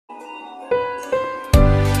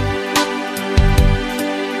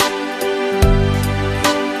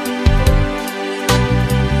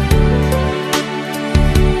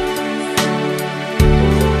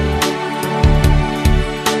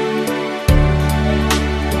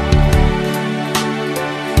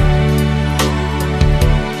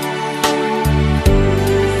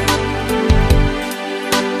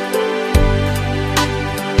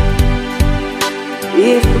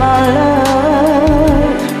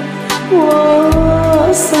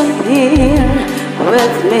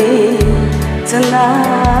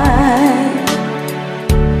tonight.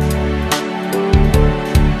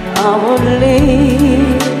 I would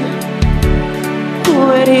leave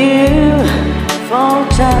with you for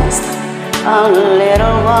just a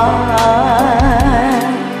little while,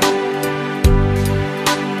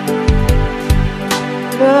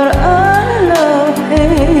 but I love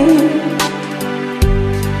him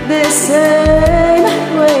the same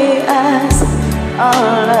way as I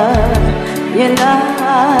love you now.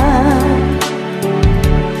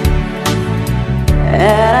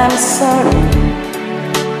 And I'm sorry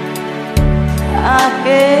I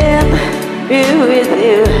can't be with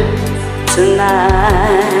you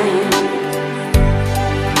tonight.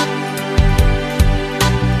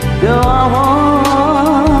 Though I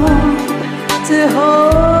want to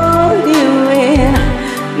hold you in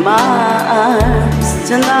my arms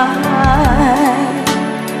tonight,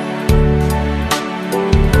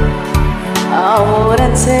 I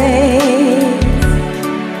wouldn't take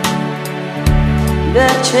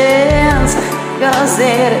the chance, 'cause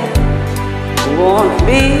it won't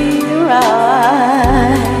be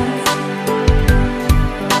right.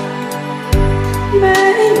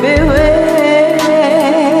 Maybe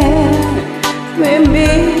when we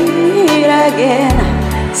meet again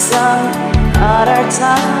some other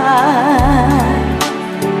time,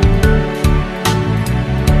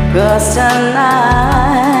 'cause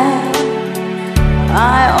tonight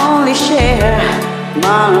I only share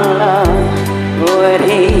my love with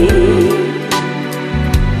him.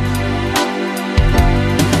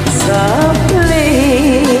 So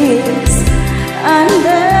please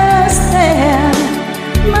understand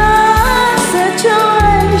my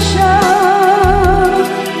situation.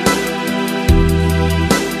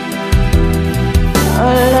 I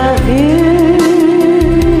love you,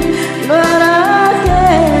 but I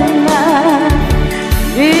cannot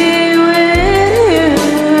be with you.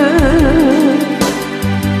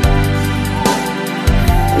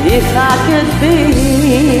 If I could be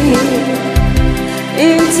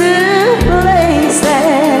in two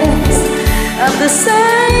places at the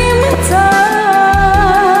same time,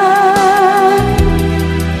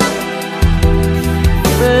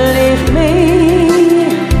 believe me,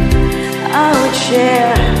 I would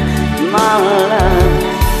share my love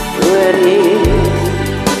with you.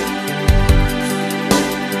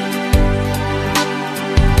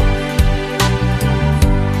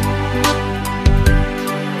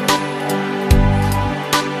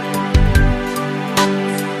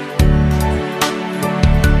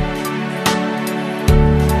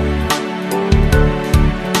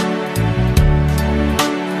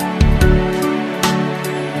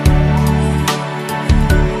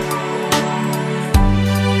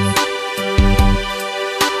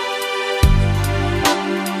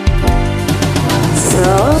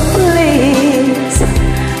 So please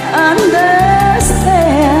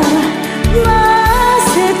understand my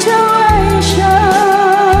situation.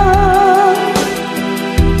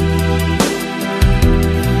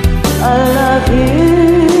 I love you,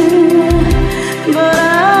 but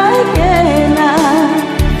I cannot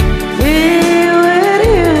be with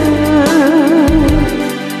you.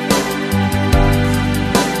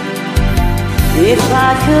 If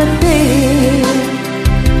I could be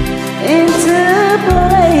into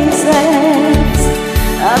places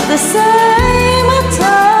at the same